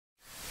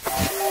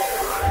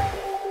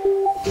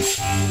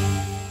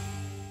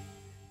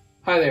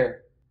Hi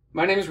there,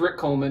 my name is Rick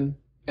Coleman,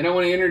 and I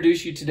want to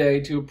introduce you today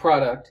to a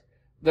product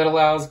that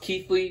allows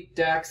Keithley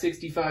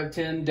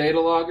DAQ6510 data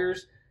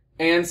loggers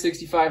and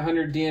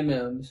 6500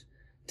 DMMs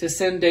to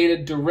send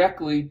data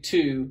directly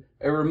to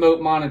a remote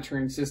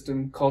monitoring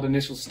system called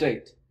Initial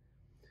State.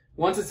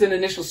 Once it's in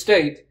Initial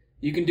State,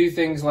 you can do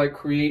things like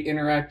create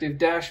interactive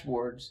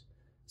dashboards,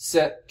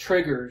 set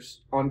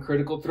triggers on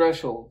critical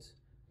thresholds,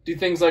 do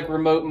things like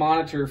remote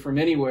monitor from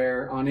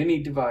anywhere on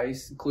any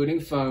device, including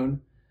phone,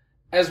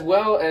 as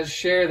well as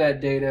share that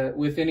data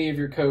with any of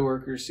your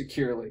coworkers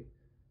securely.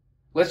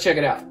 Let's check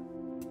it out.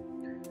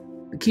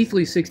 The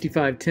Keithley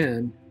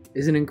 6510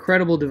 is an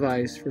incredible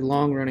device for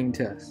long-running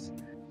tests.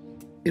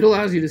 It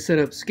allows you to set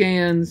up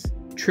scans,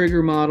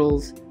 trigger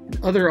models, and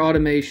other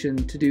automation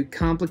to do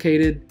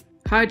complicated,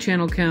 high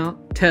channel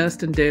count,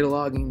 test, and data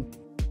logging.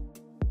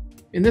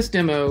 In this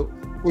demo,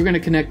 we're going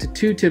to connect to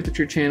 2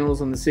 temperature channels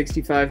on the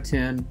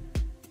 6510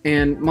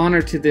 and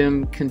monitor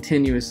them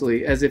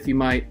continuously as if you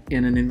might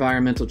in an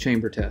environmental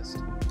chamber test.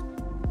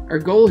 Our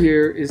goal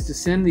here is to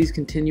send these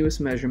continuous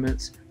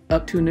measurements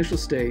up to Initial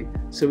State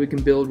so we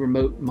can build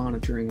remote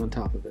monitoring on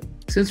top of it.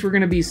 Since we're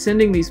going to be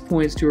sending these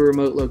points to a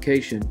remote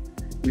location,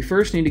 we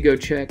first need to go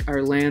check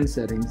our LAN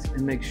settings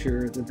and make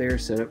sure that they are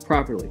set up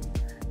properly.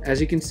 As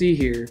you can see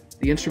here,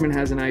 the instrument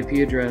has an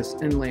IP address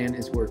and LAN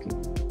is working.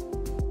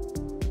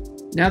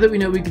 Now that we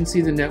know we can see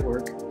the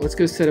network, let's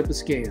go set up a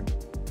scan.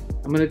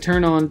 I'm going to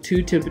turn on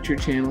 2 temperature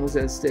channels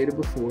as stated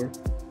before,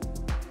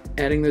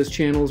 adding those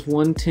channels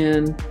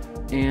 110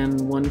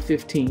 and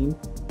 115,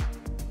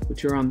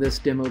 which are on this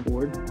demo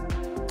board,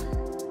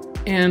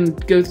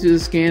 and go through the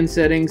scan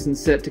settings and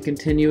set to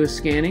continuous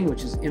scanning,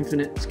 which is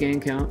infinite scan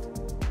count,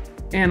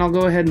 and I'll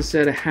go ahead and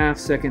set a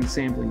half-second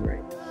sampling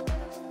rate.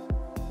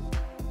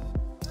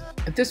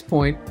 At this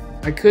point,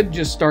 I could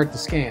just start the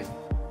scan,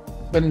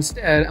 but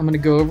instead I'm going to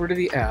go over to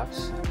the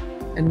apps,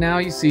 and now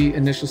you see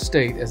Initial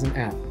State as an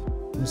app.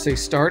 I'm going to say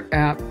Start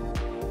App,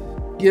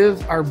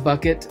 give our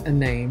bucket a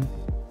name.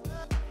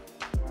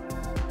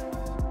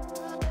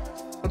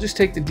 I'll just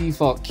take the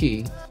default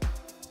key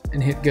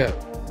and hit Go.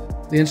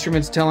 The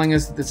instrument's telling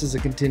us that this is a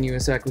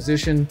continuous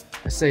acquisition.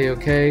 I say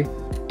OK,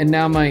 and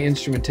now my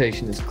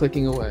instrumentation is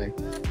clicking away,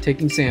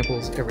 taking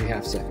samples every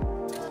half second.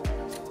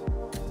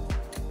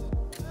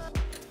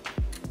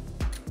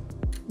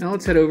 Now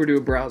let's head over to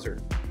a browser.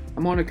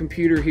 I'm on a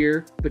computer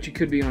here, but you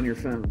could be on your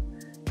phone.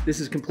 This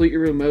is completely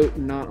remote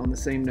and not on the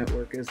same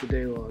network as the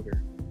data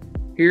logger.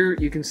 Here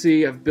you can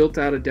see I've built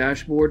out a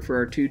dashboard for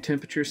our 2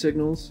 temperature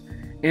signals,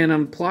 and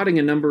I'm plotting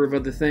a number of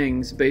other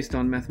things based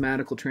on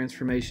mathematical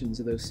transformations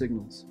of those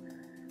signals.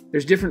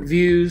 There's different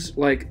views,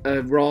 like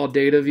a raw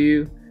data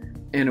view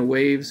and a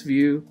waves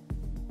view.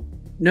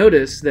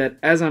 Notice that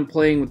as I'm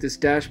playing with this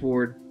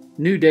dashboard,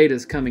 new data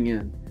is coming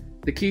in.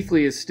 The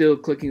Keithley is still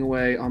clicking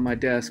away on my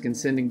desk and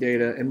sending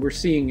data, and we're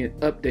seeing it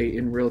update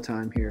in real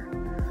time here.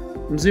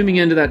 I'm zooming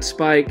into that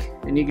spike,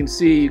 and you can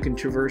see you can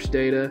traverse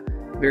data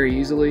very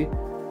easily.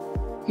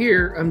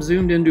 Here, I'm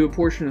zoomed into a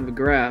portion of the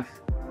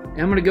graph,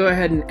 and I'm going to go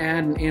ahead and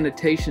add an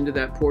annotation to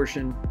that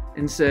portion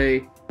and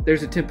say,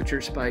 there's a temperature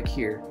spike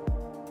here.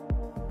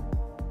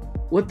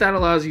 What that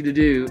allows you to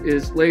do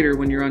is later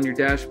when you're on your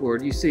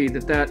dashboard, you see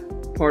that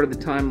that part of the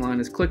timeline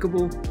is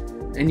clickable,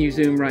 and you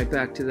zoom right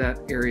back to that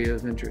area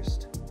of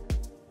interest.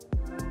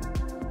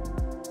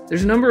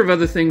 There's a number of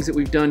other things that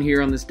we've done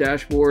here on this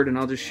dashboard, and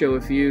I'll just show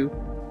a few.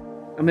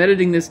 I'm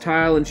editing this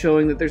tile and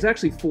showing that there's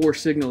actually 4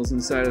 signals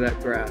inside of that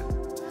graph.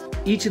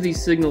 Each of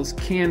these signals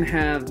can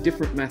have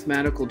different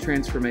mathematical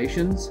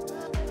transformations.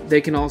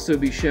 They can also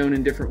be shown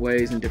in different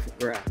ways in different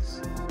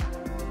graphs.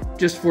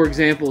 Just for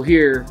example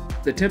here,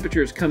 the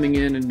temperature is coming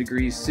in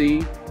degrees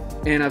C,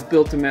 and I've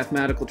built a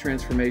mathematical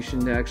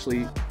transformation to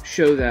actually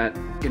show that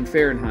in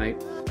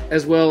Fahrenheit,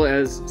 as well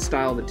as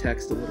style the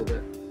text a little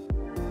bit.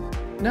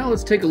 Now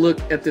let's take a look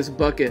at this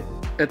bucket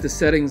at the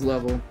settings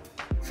level.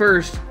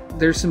 First,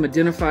 there's some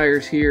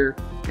identifiers here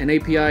and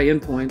API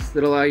endpoints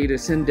that allow you to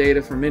send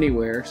data from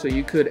anywhere, so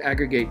you could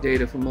aggregate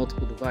data from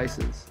multiple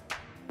devices.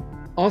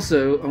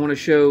 Also, I want to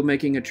show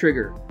making a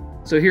trigger.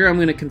 So here I'm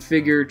going to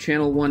configure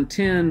channel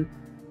 110.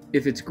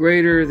 If it's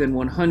greater than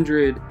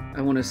 100,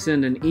 I want to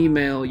send an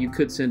email, you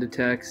could send a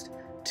text,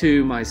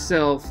 to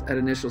myself at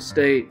Initial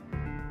State.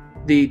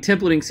 The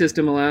templating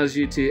system allows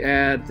you to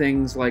add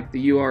things like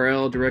the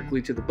URL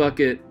directly to the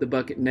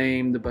bucket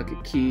name, the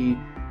bucket key,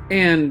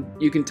 and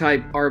you can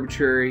type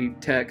arbitrary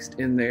text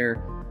in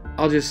there.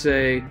 I'll just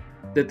say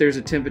that there's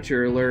a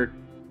temperature alert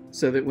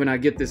so that when I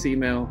get this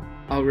email,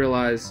 I'll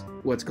realize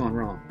what's gone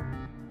wrong.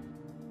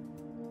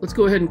 Let's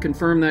go ahead and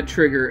confirm that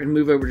trigger and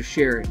move over to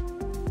sharing.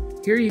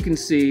 Here you can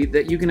see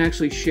that you can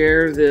actually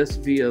share this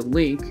via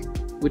link,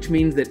 which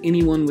means that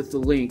anyone with the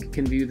link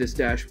can view this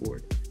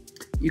dashboard.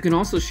 You can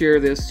also share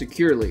this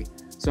securely.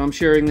 So I'm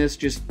sharing this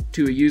just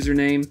to a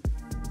username,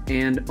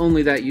 and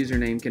only that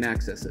username can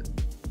access it.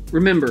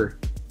 Remember,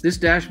 this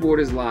dashboard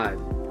is live.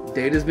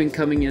 Data's been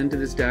coming into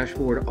this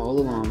dashboard all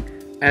along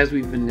as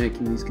we've been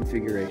making these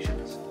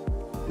configurations.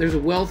 There's a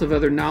wealth of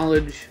other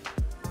knowledge,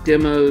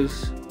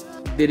 demos,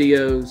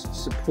 videos,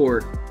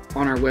 support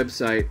on our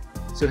website.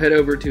 So head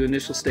over to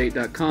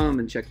initialstate.com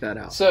and check that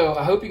out. So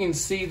I hope you can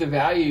see the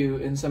value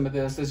in some of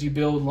this as you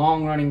build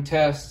long-running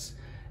tests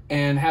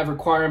and have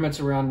requirements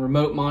around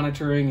remote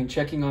monitoring and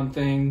checking on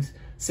things,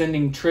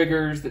 sending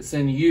triggers that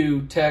send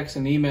you texts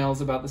and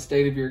emails about the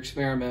state of your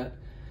experiment,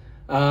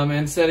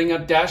 and setting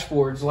up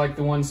dashboards like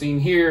the one seen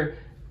here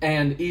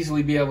and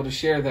easily be able to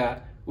share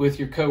that with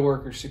your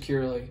coworkers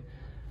securely.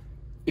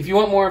 If you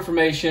want more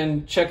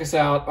information, check us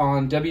out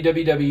on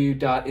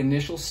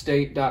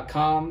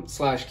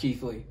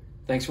www.initialstate.com/Keithley.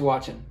 Thanks for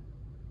watching.